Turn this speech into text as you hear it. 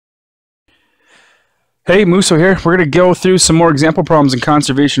Hey, Musso here. We're going to go through some more example problems in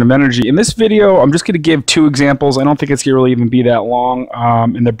conservation of energy. In this video, I'm just going to give two examples. I don't think it's going to really even be that long.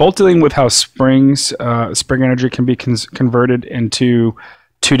 And they're both dealing with how spring energy can be converted into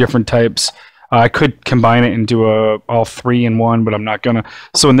two different types. I could combine it and do all three in one, but I'm not going to.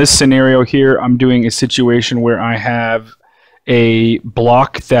 So in this scenario here, I'm doing a situation where I have a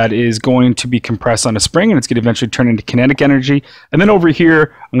block that is going to be compressed on a spring, and it's going to eventually turn into kinetic energy. And then over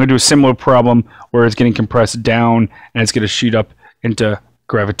here, I'm going to do a similar problem where it's getting compressed down, and it's going to shoot up into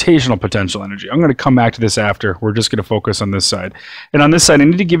gravitational potential energy. I'm going to come back to this after. We're just going to focus on this side. And on this side, I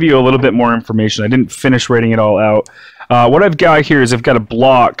need to give you a little bit more information. I didn't finish writing it all out. What I've got here is I've got a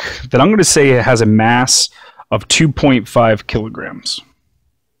block that I'm going to say it has a mass of 2.5 kilograms.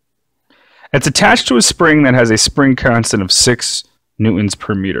 It's attached to a spring that has a spring constant of 6 newtons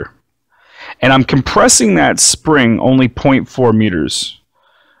per meter. And I'm compressing that spring only 0.4 meters.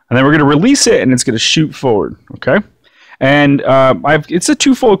 And then we're going to release it, and it's going to shoot forward, okay? And it's a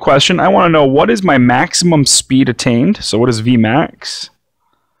twofold question. I want to know, what is my maximum speed attained? So what is Vmax?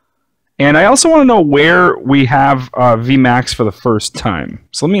 And I also want to know where we have Vmax for the first time.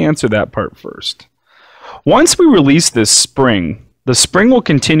 So let me answer that part first. Once we release this spring, the spring will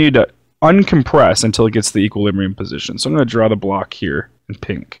continue to uncompress until it gets to the equilibrium position. So I'm going to draw the block here in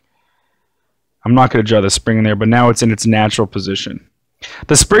pink. I'm not going to draw the spring in there, but now it's in its natural position.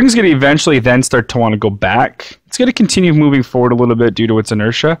 The spring's going to eventually then start to want to go back. It's going to continue moving forward a little bit due to its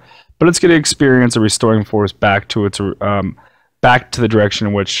inertia, but it's going to experience a restoring force back to its back to the direction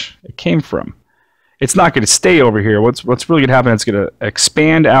in which it came from. It's not going to stay over here. What's really going to happen, it's going to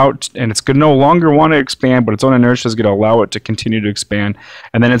expand out, and it's going to no longer want to expand, but its own inertia is going to allow it to continue to expand,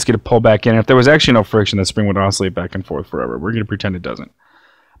 and then it's going to pull back in. If there was actually no friction, the spring would oscillate back and forth forever. We're going to pretend it doesn't.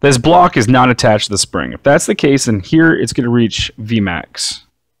 This block is not attached to the spring. If that's the case, then here it's going to reach Vmax.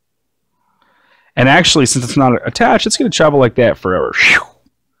 And actually, since it's not attached, it's going to travel like that forever,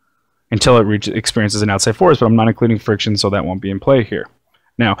 until it experiences an outside force, but I'm not including friction, so that won't be in play here.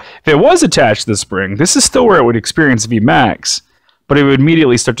 Now, if it was attached to the spring, this is still where it would experience Vmax, but it would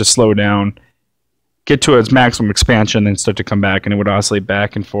immediately start to slow down, get to its maximum expansion, then start to come back, and it would oscillate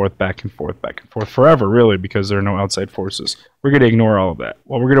back and forth, back and forth, back and forth forever, really, because there are no outside forces. We're going to ignore all of that.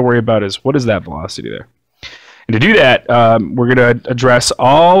 What we're going to worry about is, what is that velocity there? And to do that, we're going to address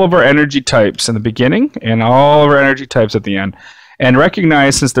all of our energy types in the beginning and all of our energy types at the end. And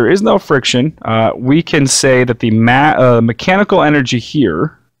recognize, since there is no friction, we can say that the mechanical energy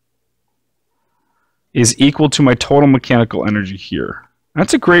here is equal to my total mechanical energy here.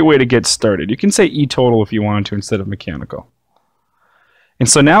 That's a great way to get started. You can say E total if you want to instead of mechanical. And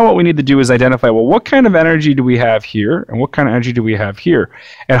so now what we need to do is identify, well, what kind of energy do we have here, and what kind of energy do we have here?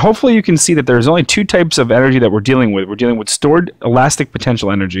 And hopefully you can see that there's only two types of energy that we're dealing with. We're dealing with stored elastic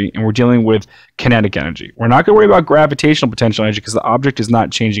potential energy, and we're dealing with kinetic energy. We're not going to worry about gravitational potential energy because the object is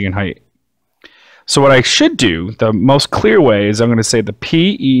not changing in height. So what I should do, the most clear way, is I'm going to say the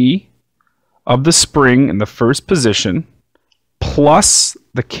PE of the spring in the first position plus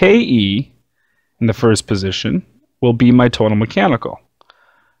the KE in the first position will be my total mechanical.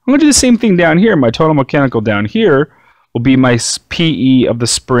 I'm going to do the same thing down here. My total mechanical down here will be my PE of the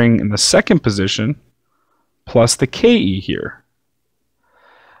spring in the second position plus the KE here.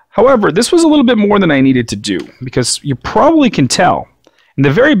 However, this was a little bit more than I needed to do, because you probably can tell in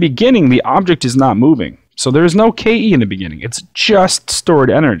the very beginning the object is not moving. So there is no KE in the beginning. It's just stored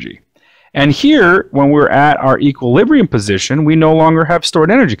energy. And here, when we're at our equilibrium position, we no longer have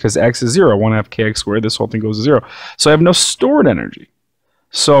stored energy because x is 0. 1/2 kx squared, this whole thing goes to 0. So I have no stored energy.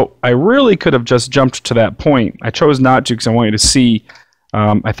 So I really could have just jumped to that point. I chose not to because I want you to see,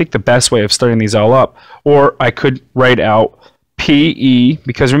 I think, the best way of starting these all up. Or I could write out PE,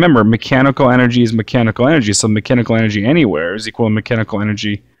 because remember, mechanical energy is mechanical energy. So mechanical energy anywhere is equal to mechanical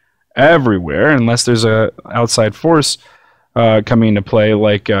energy everywhere, unless there's an outside force coming into play,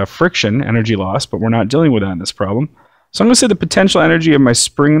 like friction, energy loss. But we're not dealing with that in this problem. So I'm going to say the potential energy of my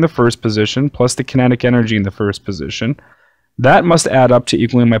spring in the first position plus the kinetic energy in the first position. That must add up to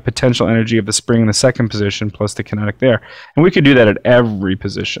equaling my potential energy of the spring in the second position plus the kinetic there. And we could do that at every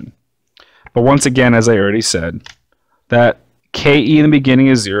position. But once again, as I already said, that KE in the beginning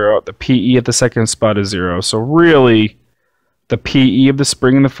is 0, the PE at the second spot is 0. So really, the PE of the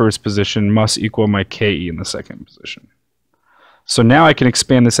spring in the first position must equal my KE in the second position. So now I can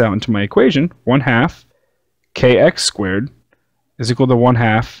expand this out into my equation. 1/2 kx squared is equal to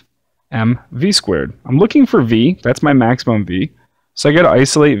 1/2 mv squared. I'm looking for v. That's my maximum v. So I got to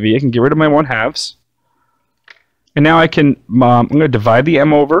isolate v. I can get rid of my 1/2s. And now I can, I'm going to divide the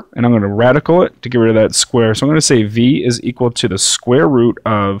m over, and I'm going to radical it to get rid of that square. So I'm going to say v is equal to the square root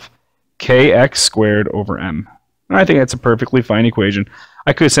of kx squared over m. And I think that's a perfectly fine equation.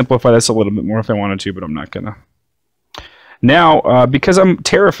 I could simplify this a little bit more if I wanted to, but I'm not going to. Now, because I'm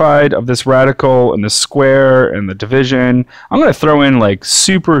terrified of this radical and the square and the division, I'm going to throw in like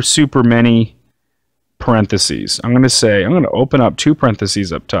super many parentheses. I'm going to open up 2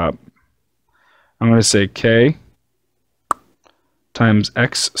 parentheses up top. I'm going to say k times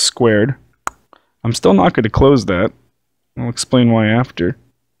x squared. I'm still not going to close that. I'll explain why after.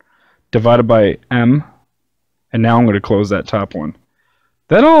 Divided by m. And now I'm going to close that top one.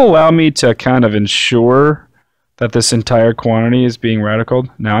 That'll allow me to kind of ensure that this entire quantity is being radicaled.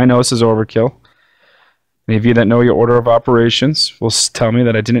 Now I know this is overkill. Any of you that know your order of operations will tell me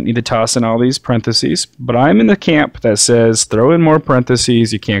that I didn't need to toss in all these parentheses, but I'm in the camp that says throw in more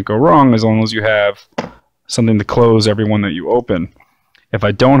parentheses, you can't go wrong as long as you have something to close every one that you open. If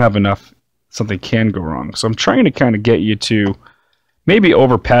I don't have enough, something can go wrong. So I'm trying to kind of get you to maybe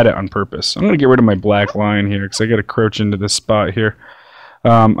over pad it on purpose. I'm going to get rid of my black line here because I got to crouch into this spot here.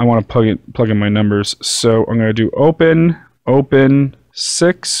 I want to plug in my numbers. So I'm going to do open,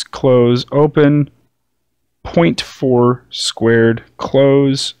 6, close, open, 0.4 squared,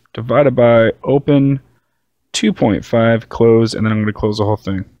 close, divided by open, 2.5, close, and then I'm going to close the whole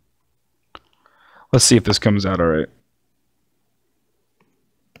thing. Let's see if this comes out all right.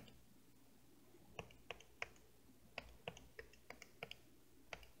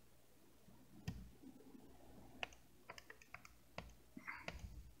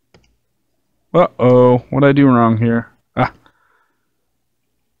 Uh-oh, what did I do wrong here?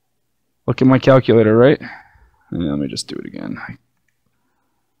 Look at my calculator, right? Let me just do it again.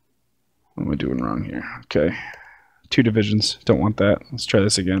 What am I doing wrong here? Okay, 2 divisions, don't want that. Let's try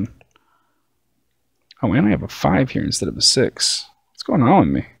this again. Oh man, I have a 5 here instead of a 6. What's going on with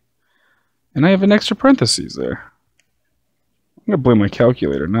me? And I have an extra parentheses there. I'm going to blame my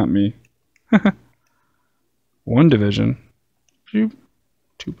calculator, not me. 1 division.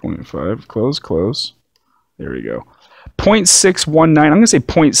 2.5, close. There we go. 0.619, I'm going to say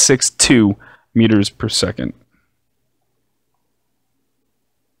 0.62 meters per second.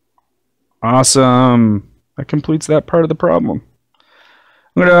 Awesome. That completes that part of the problem.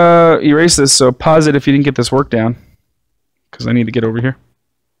 I'm going to erase this, so pause it if you didn't get this work down, because I need to get over here.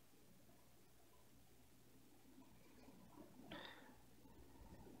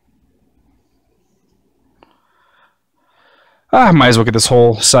 I might as well get this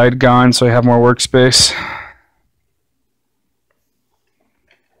whole side gone so I have more workspace.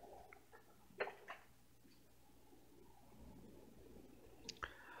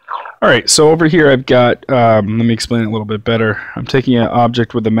 Alright, so over here I've got, let me explain it a little bit better. I'm taking an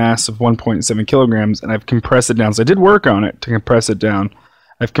object with a mass of 1.7 kilograms and I've compressed it down. So I did work on it to compress it down.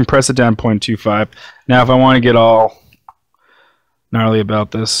 I've compressed it down 0.25. Now if I want to get all gnarly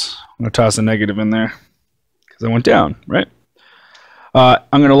about this, I'm going to toss a negative in there because I went down, right? I'm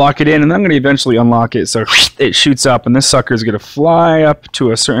going to lock it in and then I'm going to eventually unlock it so it shoots up and this sucker is going to fly up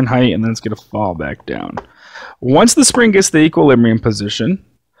to a certain height and then it's going to fall back down. Once the spring gets the equilibrium position,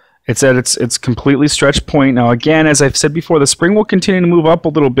 it's at its completely stretched point. Now again, as I've said before, the spring will continue to move up a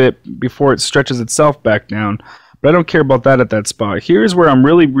little bit before it stretches itself back down, but I don't care about that at that spot. Here's where I'm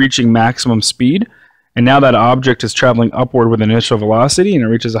really reaching maximum speed, and now that object is traveling upward with initial velocity and it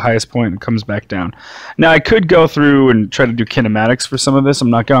reaches the highest point and comes back down. Now I could go through and try to do kinematics for some of this.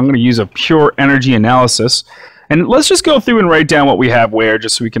 I'm going to use a pure energy analysis, and let's just go through and write down what we have where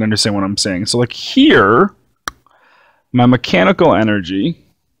just so we can understand what I'm saying. So like here, my mechanical energy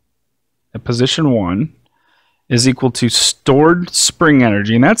at position 1 is equal to stored spring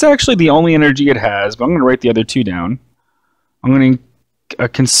energy, and that's actually the only energy it has, but I'm going to write the other 2 down. I'm going to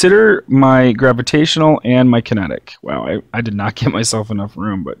consider my gravitational and my kinetic. Wow, I did not give myself enough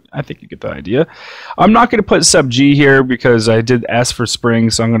room, but I think you get the idea. I'm not going to put sub G here because I did ask for spring,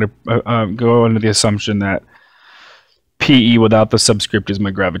 so I'm going to go into the assumption that PE without the subscript is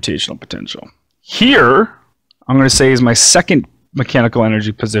my gravitational potential. Here, I'm going to say is my second mechanical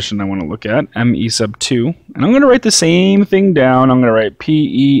energy position I want to look at, ME sub 2. And I'm going to write the same thing down. I'm going to write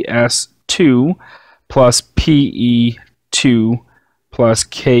PES2 plus PE2 plus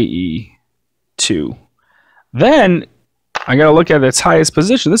KE2. Then I got to look at its highest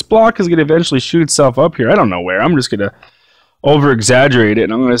position. This block is going to eventually shoot itself up here. I don't know where. I'm just going to over-exaggerate it,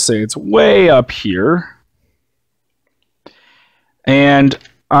 and I'm going to say it's way up here. And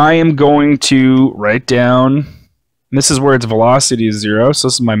I am going to write down... And this is where its velocity is 0, so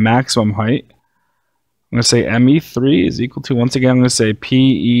this is my maximum height. I'm going to say ME3 is equal to, once again, I'm going to say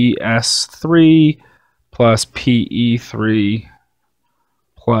PES3 plus PE3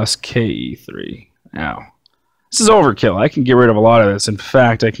 plus KE3. Now, This is overkill. I can get rid of a lot of this. In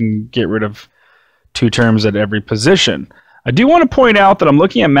fact, I can get rid of 2 terms at every position. I do want to point out that I'm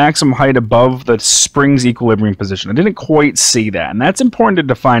looking at maximum height above the spring's equilibrium position. I didn't quite see that, and that's important to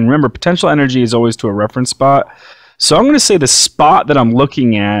define. Remember, potential energy is always to a reference spot. So I'm going to say the spot that I'm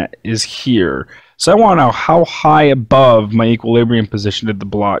looking at is here. So I want to know how high above my equilibrium position did the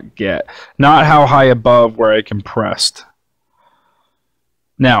block get, not how high above where I compressed.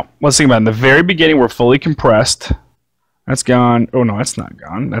 Now, let's think about it. In the very beginning, we're fully compressed. That's gone. Oh, no, that's not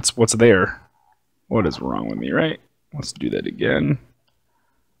gone. That's what's there. What is wrong with me, right? Let's do that again.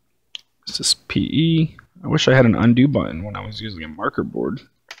 This is PE. I wish I had an undo button when I was using a marker board.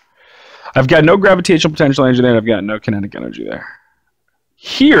 I've got no gravitational potential energy there. I've got no kinetic energy there.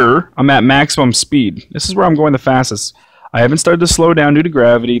 Here, I'm at maximum speed. This is where I'm going the fastest. I haven't started to slow down due to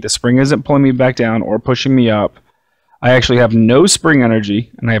gravity. The spring isn't pulling me back down or pushing me up. I actually have no spring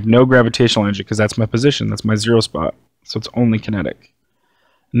energy, and I have no gravitational energy because that's my position. That's my 0 spot. So it's only kinetic.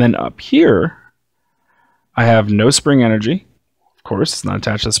 And then up here, I have no spring energy. Of course, it's not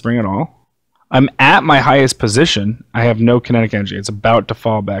attached to the spring at all. I'm at my highest position. I have no kinetic energy. It's about to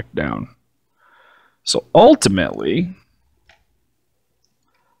fall back down. So ultimately,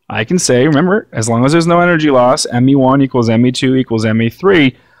 I can say, remember, as long as there's no energy loss, ME1 equals ME2 equals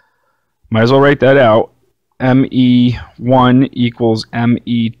ME3. Might as well write that out. ME1 equals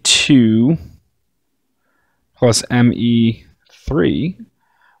ME2 plus ME3,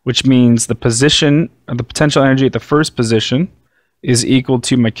 which means the position of the potential energy at the first position is equal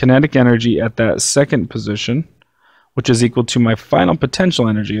to my kinetic energy at that second position, which is equal to my final potential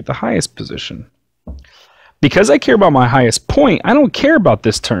energy at the highest position. Because I care about my highest point, I don't care about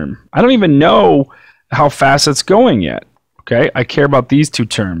this term. I don't even know how fast it's going yet. Okay, I care about these 2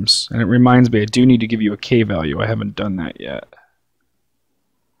 terms, and it reminds me I do need to give you a K value. I haven't done that yet.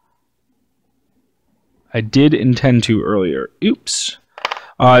 I did intend to earlier. Oops.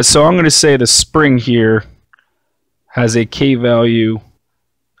 So I'm going to say the spring here has a K value,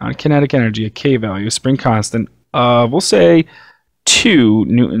 not kinetic energy, a K value, spring constant of, we'll say, 2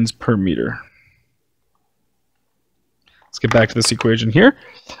 newtons per meter. Let's get back to this equation here.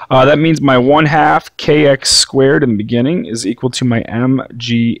 That means my 1/2 kx squared in the beginning is equal to my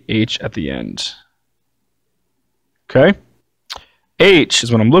mgh at the end. Okay? H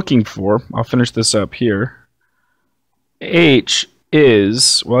is what I'm looking for. I'll finish this up here. H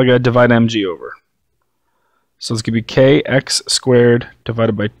is, well, I got to divide mg over. So it's going to be kx squared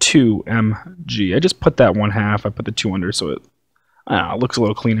divided by 2mg. I just put that 1/2. I put the 2 under so it looks a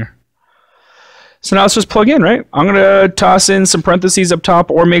little cleaner. So now let's just plug in, right? I'm going to toss in some parentheses up top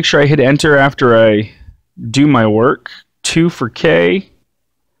or make sure I hit enter after I do my work. 2 for k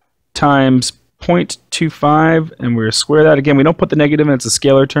times 0.25, and we're going to square that. Again, we don't put the negative in. It's a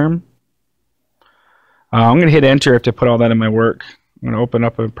scalar term. I'm going to hit enter after I put all that in my work. I'm going to open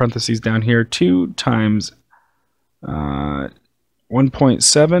up a parentheses down here. 2 times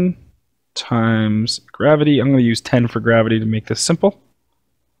 1.7 times gravity. I'm going to use 10 for gravity to make this simple.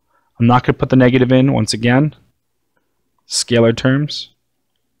 I'm not going to put the negative in once again. Scalar terms.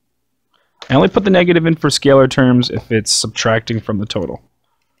 I only put the negative in for scalar terms if it's subtracting from the total.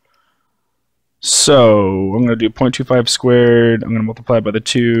 So I'm going to do 0.25 squared. I'm going to multiply by the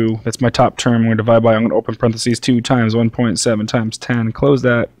 2. That's my top term. I'm going to divide by, I'm going to open parentheses, 2 times 1.7 times 10. Close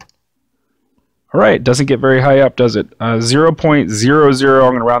that. All right, doesn't get very high up, does it? 0.00,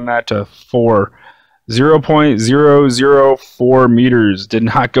 I'm going to round that to 4. 0.004 meters. Did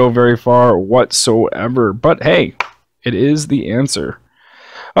not go very far whatsoever. But hey, it is the answer.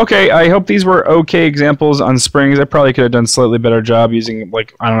 Okay, I hope these were okay examples on springs. I probably could have done a slightly better job using,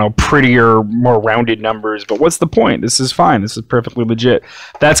 like, I don't know, prettier, more rounded numbers. But what's the point? This is fine. This is perfectly legit.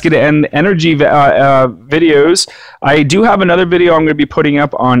 That's going to end energy videos. I do have another video I'm going to be putting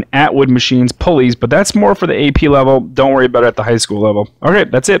up on Atwood machines, pulleys, but that's more for the AP level. Don't worry about it at the high school level. Okay,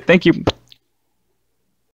 that's it. Thank you.